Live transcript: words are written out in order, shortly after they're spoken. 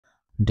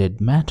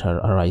Did matter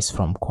arise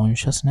from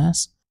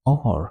consciousness,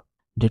 or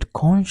did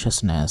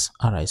consciousness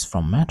arise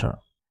from matter?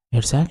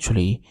 It's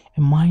actually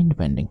a mind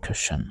bending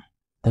question.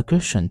 The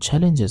question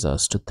challenges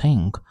us to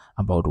think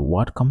about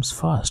what comes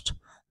first,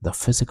 the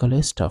physical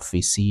stuff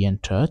we see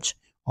and touch,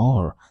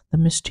 or the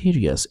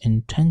mysterious,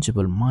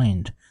 intangible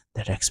mind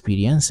that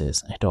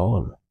experiences it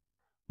all.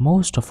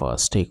 Most of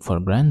us take for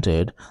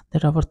granted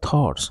that our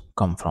thoughts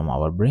come from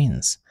our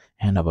brains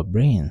and our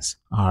brains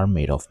are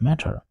made of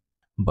matter.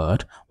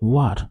 But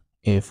what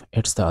if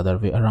it's the other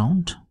way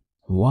around?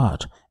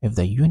 What if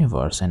the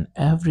universe and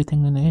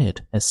everything in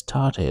it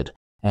started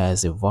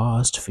as a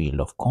vast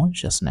field of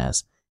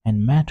consciousness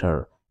and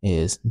matter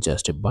is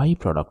just a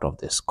byproduct of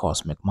this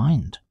cosmic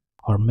mind?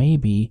 Or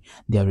maybe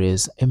there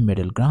is a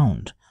middle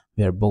ground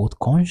where both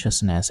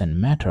consciousness and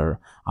matter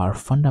are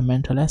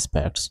fundamental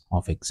aspects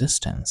of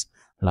existence,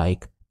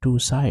 like two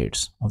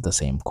sides of the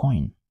same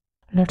coin.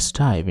 Let's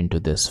dive into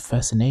this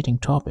fascinating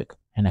topic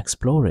and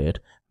explore it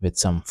with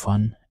some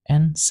fun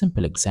and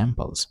simple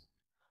examples.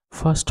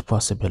 First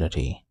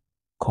possibility: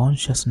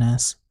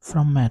 consciousness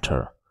from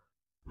matter.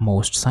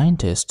 Most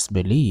scientists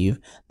believe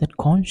that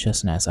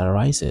consciousness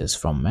arises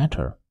from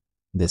matter.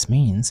 This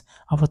means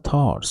our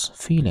thoughts,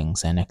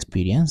 feelings, and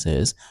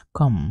experiences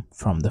come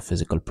from the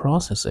physical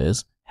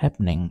processes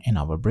happening in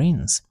our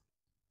brains.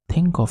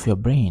 Think of your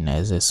brain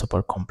as a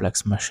super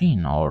complex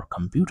machine or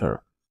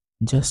computer.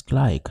 Just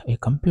like a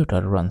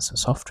computer runs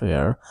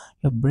software,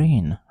 your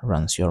brain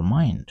runs your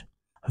mind.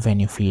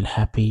 When you feel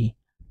happy,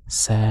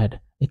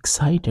 sad,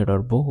 excited,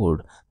 or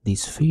bored,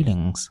 these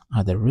feelings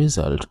are the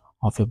result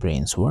of your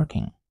brain's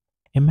working.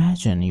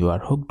 Imagine you are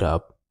hooked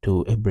up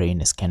to a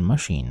brain scan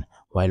machine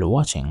while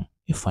watching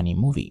a funny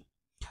movie.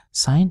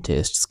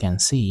 Scientists can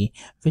see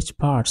which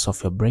parts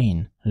of your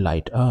brain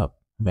light up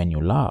when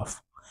you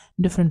laugh.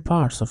 Different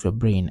parts of your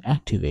brain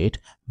activate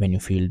when you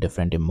feel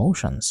different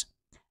emotions.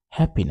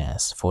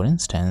 Happiness, for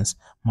instance,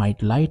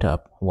 might light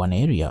up one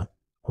area,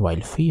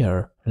 while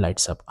fear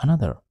lights up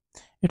another.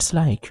 It's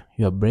like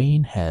your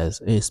brain has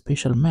a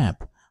special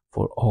map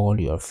for all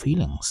your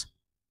feelings.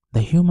 The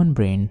human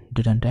brain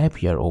didn't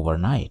appear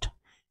overnight,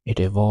 it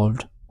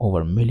evolved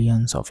over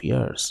millions of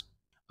years.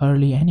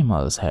 Early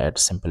animals had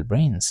simple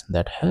brains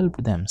that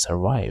helped them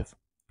survive.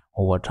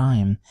 Over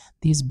time,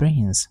 these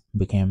brains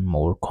became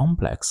more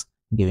complex,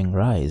 giving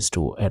rise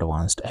to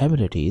advanced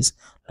abilities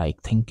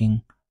like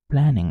thinking,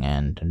 planning,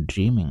 and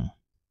dreaming.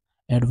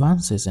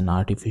 Advances in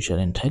artificial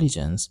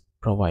intelligence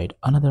provide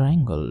another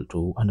angle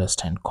to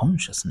understand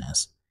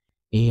consciousness.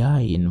 AI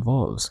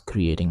involves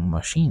creating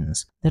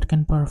machines that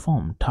can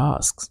perform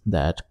tasks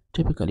that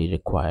typically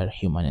require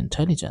human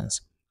intelligence,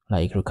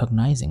 like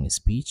recognizing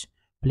speech,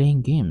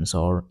 playing games,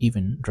 or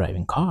even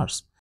driving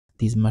cars.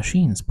 These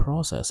machines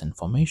process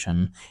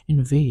information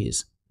in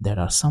ways that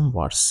are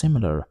somewhat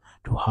similar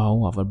to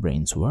how our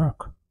brains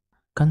work.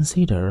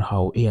 Consider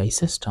how AI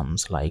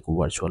systems like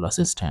virtual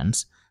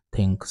assistants,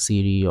 think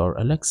Siri or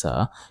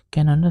Alexa,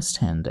 can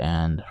understand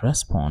and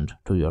respond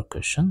to your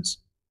questions.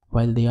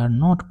 While they are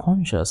not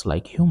conscious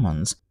like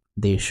humans,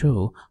 they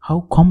show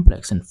how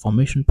complex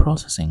information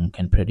processing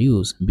can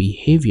produce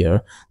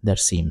behavior that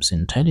seems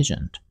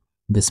intelligent.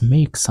 This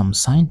makes some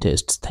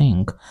scientists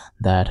think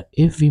that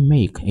if we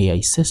make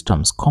AI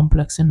systems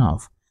complex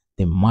enough,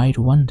 they might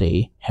one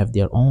day have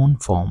their own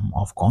form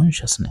of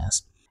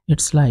consciousness.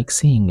 It's like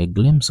seeing a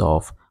glimpse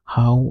of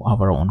how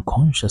our own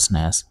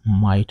consciousness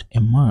might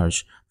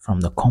emerge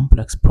from the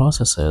complex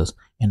processes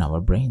in our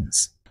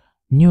brains.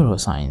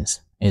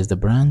 Neuroscience is the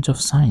branch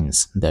of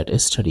science that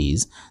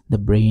studies the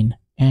brain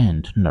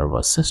and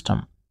nervous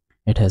system.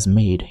 It has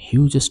made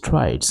huge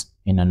strides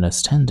in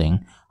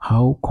understanding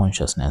how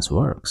consciousness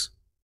works.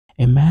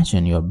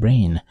 Imagine your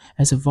brain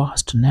as a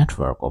vast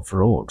network of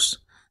roads.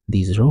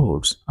 These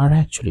roads are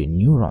actually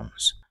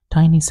neurons,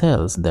 tiny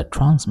cells that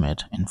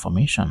transmit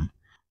information.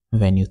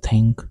 When you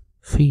think,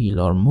 feel,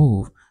 or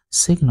move,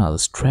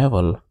 signals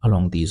travel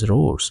along these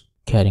roads,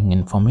 carrying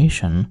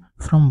information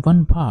from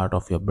one part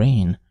of your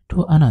brain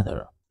to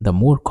another. The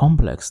more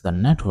complex the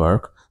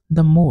network,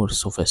 the more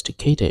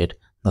sophisticated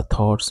the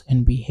thoughts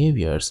and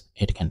behaviors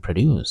it can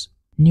produce.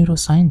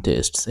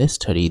 Neuroscientists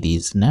study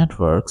these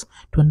networks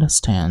to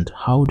understand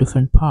how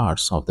different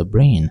parts of the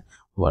brain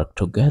work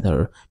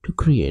together to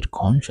create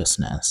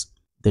consciousness.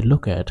 They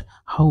look at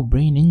how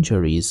brain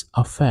injuries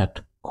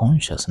affect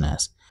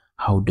consciousness,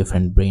 how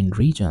different brain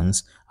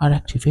regions are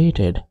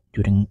activated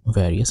during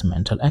various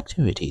mental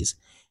activities,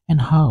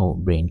 and how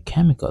brain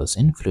chemicals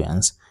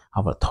influence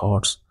our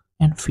thoughts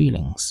and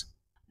feelings.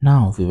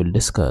 Now we will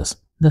discuss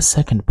the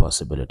second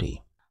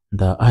possibility,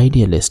 the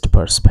idealist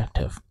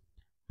perspective: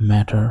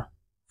 matter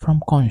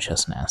from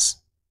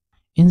consciousness.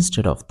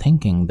 Instead of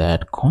thinking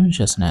that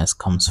consciousness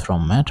comes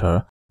from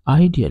matter,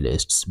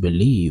 idealists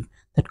believe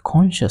that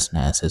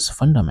consciousness is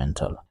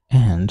fundamental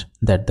and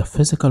that the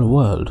physical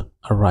world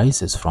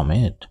arises from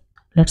it.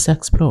 Let's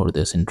explore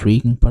this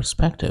intriguing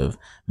perspective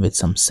with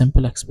some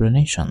simple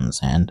explanations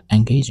and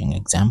engaging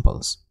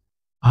examples.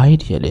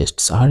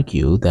 Idealists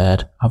argue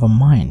that our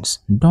minds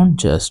don't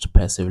just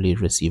passively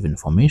receive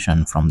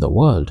information from the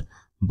world,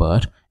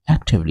 but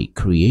actively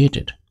create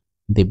it.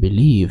 They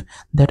believe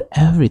that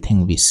everything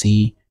we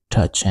see,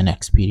 touch, and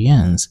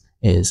experience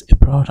is a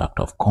product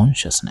of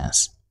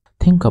consciousness.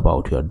 Think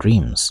about your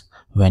dreams.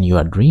 When you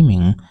are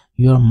dreaming,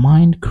 your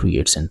mind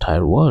creates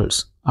entire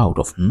worlds out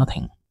of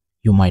nothing.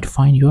 You might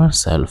find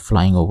yourself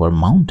flying over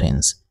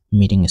mountains,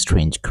 meeting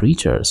strange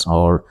creatures,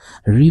 or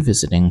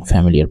revisiting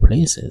familiar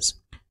places.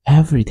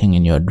 Everything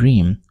in your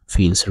dream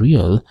feels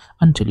real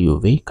until you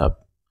wake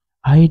up.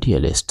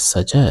 Idealists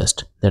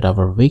suggest that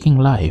our waking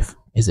life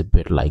is a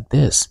bit like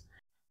this.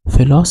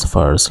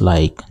 Philosophers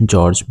like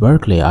George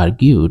Berkeley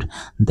argued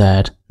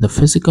that the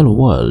physical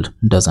world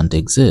doesn't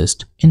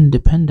exist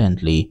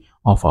independently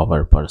of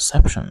our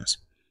perceptions.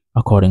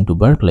 According to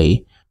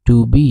Berkeley,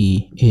 to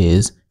be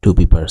is to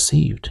be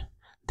perceived.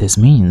 This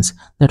means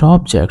that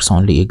objects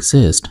only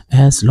exist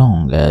as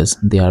long as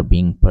they are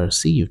being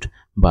perceived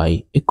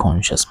by a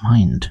conscious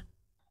mind.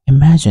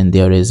 Imagine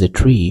there is a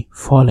tree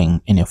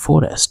falling in a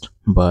forest,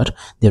 but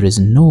there is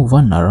no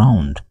one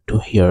around to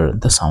hear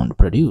the sound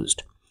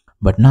produced.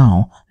 But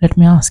now, let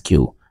me ask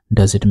you,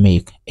 does it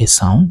make a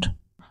sound?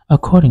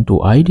 According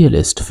to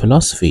idealist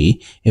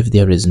philosophy, if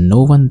there is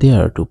no one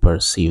there to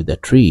perceive the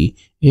tree,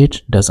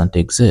 it doesn't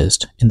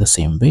exist in the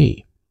same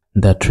way.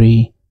 The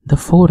tree, the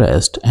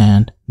forest,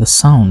 and the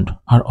sound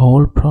are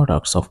all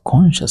products of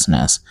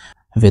consciousness.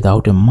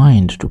 Without a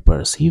mind to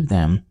perceive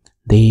them,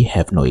 they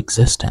have no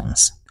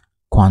existence.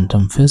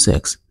 Quantum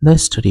physics, the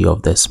study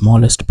of the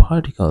smallest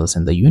particles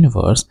in the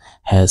universe,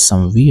 has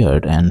some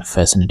weird and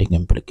fascinating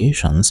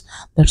implications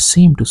that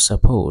seem to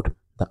support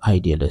the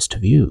idealist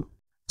view.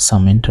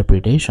 Some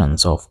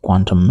interpretations of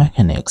quantum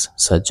mechanics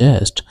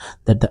suggest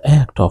that the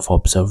act of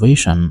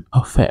observation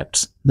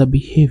affects the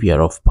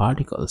behavior of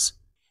particles.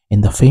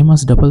 In the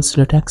famous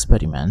double-slit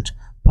experiment,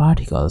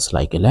 particles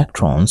like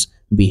electrons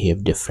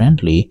behave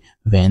differently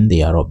when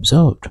they are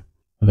observed.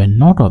 When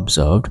not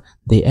observed,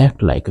 they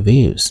act like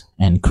waves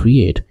and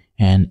create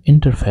an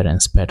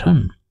interference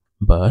pattern.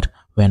 But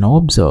when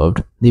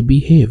observed, they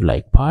behave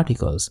like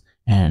particles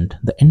and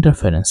the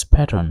interference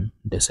pattern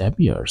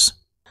disappears.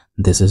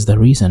 This is the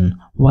reason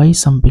why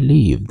some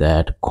believe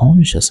that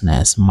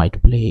consciousness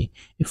might play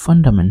a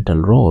fundamental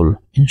role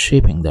in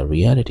shaping the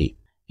reality.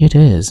 It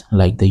is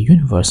like the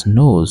universe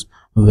knows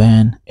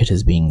when it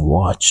is being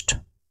watched.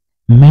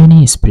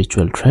 Many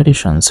spiritual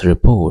traditions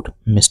report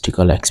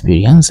mystical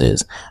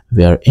experiences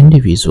where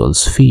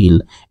individuals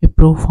feel a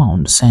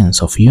profound sense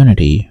of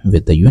unity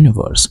with the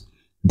universe.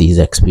 These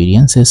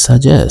experiences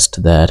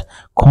suggest that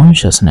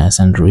consciousness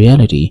and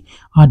reality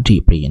are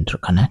deeply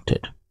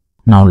interconnected.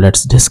 Now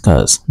let's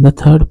discuss the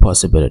third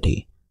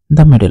possibility,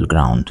 the middle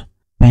ground,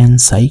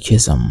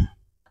 panpsychism.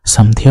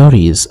 Some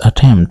theories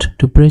attempt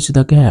to bridge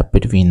the gap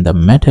between the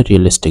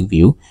materialistic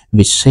view,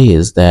 which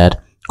says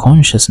that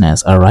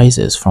consciousness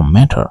arises from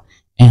matter,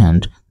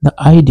 and the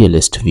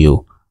idealist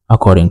view,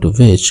 according to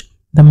which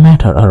the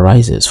matter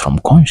arises from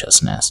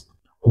consciousness.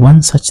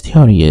 One such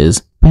theory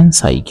is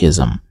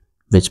panpsychism,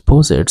 which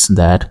posits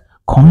that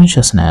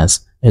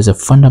consciousness is a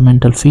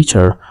fundamental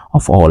feature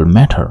of all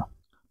matter.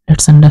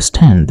 Let's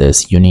understand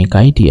this unique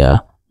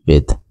idea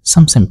with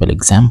some simple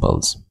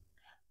examples.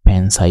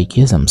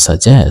 Panpsychism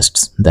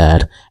suggests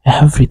that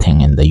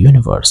everything in the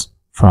universe,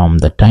 from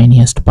the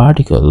tiniest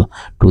particle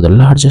to the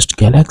largest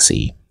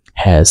galaxy,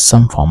 has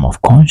some form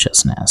of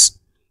consciousness.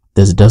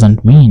 This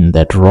doesn't mean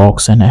that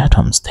rocks and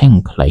atoms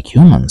think like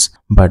humans,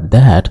 but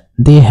that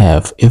they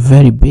have a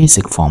very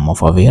basic form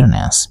of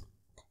awareness.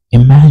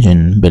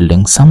 Imagine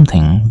building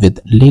something with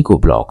Lego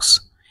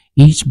blocks.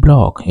 Each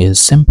block is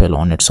simple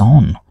on its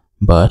own,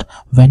 but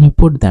when you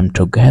put them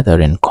together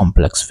in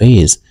complex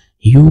ways,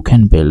 you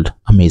can build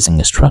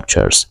amazing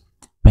structures.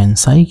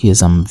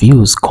 Panpsychism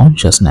views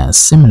consciousness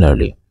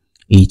similarly.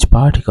 Each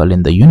particle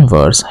in the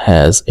universe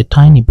has a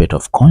tiny bit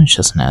of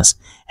consciousness,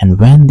 and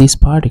when these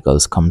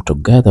particles come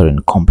together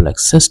in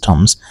complex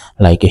systems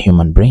like a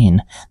human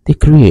brain, they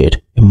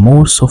create a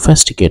more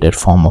sophisticated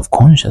form of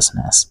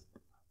consciousness.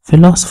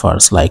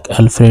 Philosophers like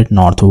Alfred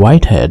North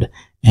Whitehead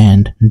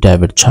and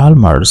David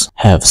Chalmers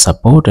have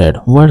supported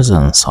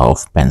versions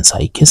of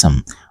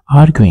panpsychism,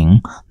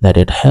 arguing that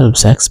it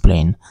helps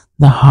explain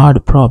the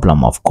hard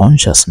problem of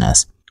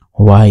consciousness,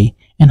 why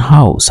and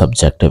how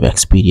subjective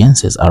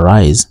experiences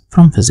arise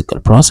from physical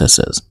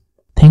processes.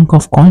 Think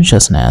of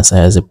consciousness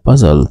as a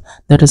puzzle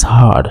that is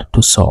hard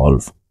to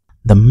solve.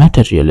 The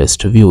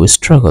materialist view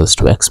struggles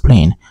to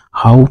explain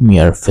how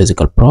mere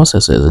physical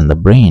processes in the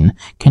brain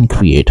can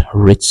create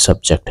rich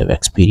subjective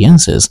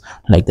experiences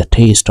like the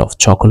taste of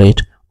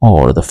chocolate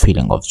or the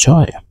feeling of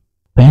joy.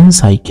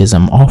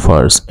 Panpsychism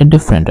offers a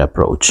different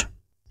approach.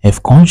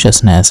 If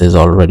consciousness is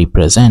already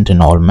present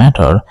in all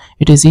matter,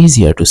 it is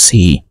easier to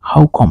see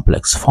how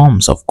complex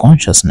forms of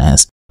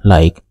consciousness,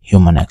 like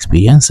human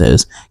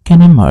experiences,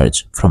 can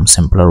emerge from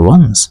simpler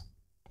ones.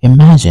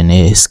 Imagine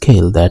a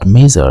scale that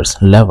measures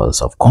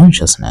levels of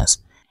consciousness.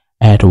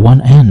 At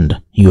one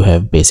end, you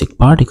have basic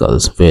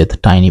particles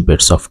with tiny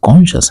bits of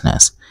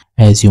consciousness.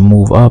 As you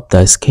move up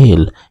the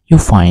scale, you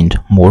find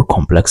more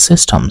complex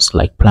systems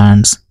like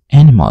plants,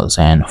 animals,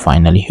 and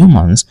finally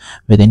humans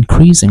with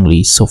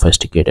increasingly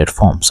sophisticated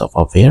forms of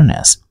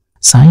awareness.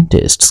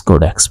 Scientists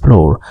could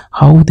explore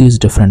how these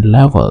different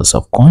levels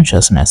of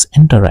consciousness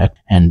interact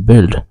and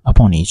build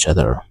upon each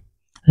other.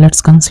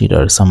 Let's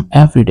consider some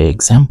everyday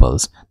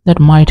examples that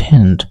might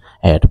hint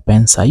at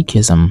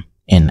panpsychism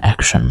in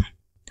action.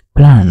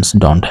 Plants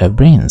don't have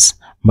brains,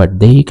 but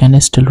they can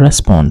still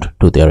respond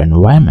to their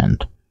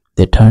environment.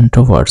 They turn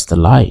towards the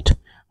light,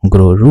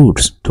 grow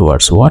roots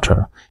towards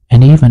water,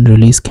 and even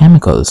release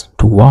chemicals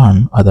to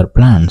warn other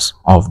plants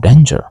of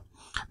danger.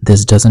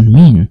 This doesn't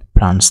mean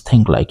plants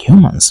think like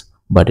humans,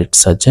 but it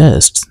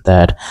suggests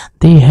that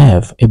they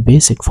have a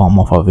basic form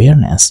of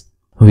awareness.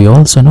 We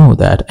also know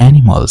that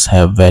animals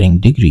have varying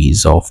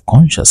degrees of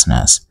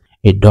consciousness.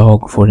 A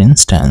dog, for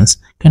instance,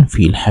 can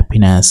feel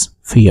happiness,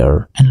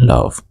 fear, and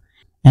love.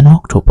 An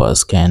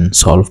octopus can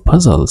solve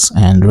puzzles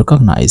and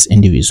recognize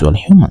individual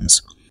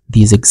humans.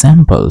 These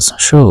examples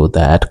show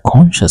that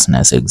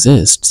consciousness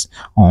exists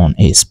on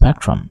a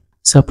spectrum,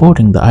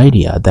 supporting the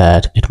idea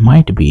that it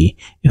might be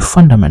a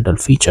fundamental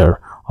feature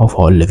of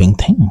all living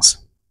things.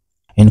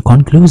 In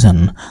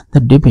conclusion, the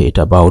debate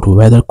about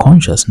whether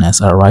consciousness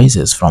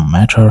arises from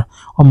matter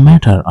or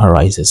matter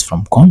arises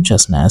from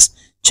consciousness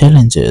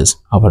challenges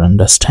our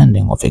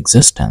understanding of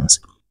existence.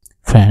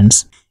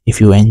 Friends,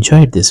 if you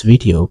enjoyed this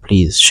video,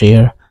 please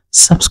share,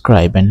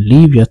 subscribe, and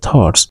leave your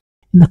thoughts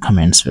in the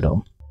comments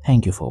below.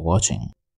 Thank you for watching.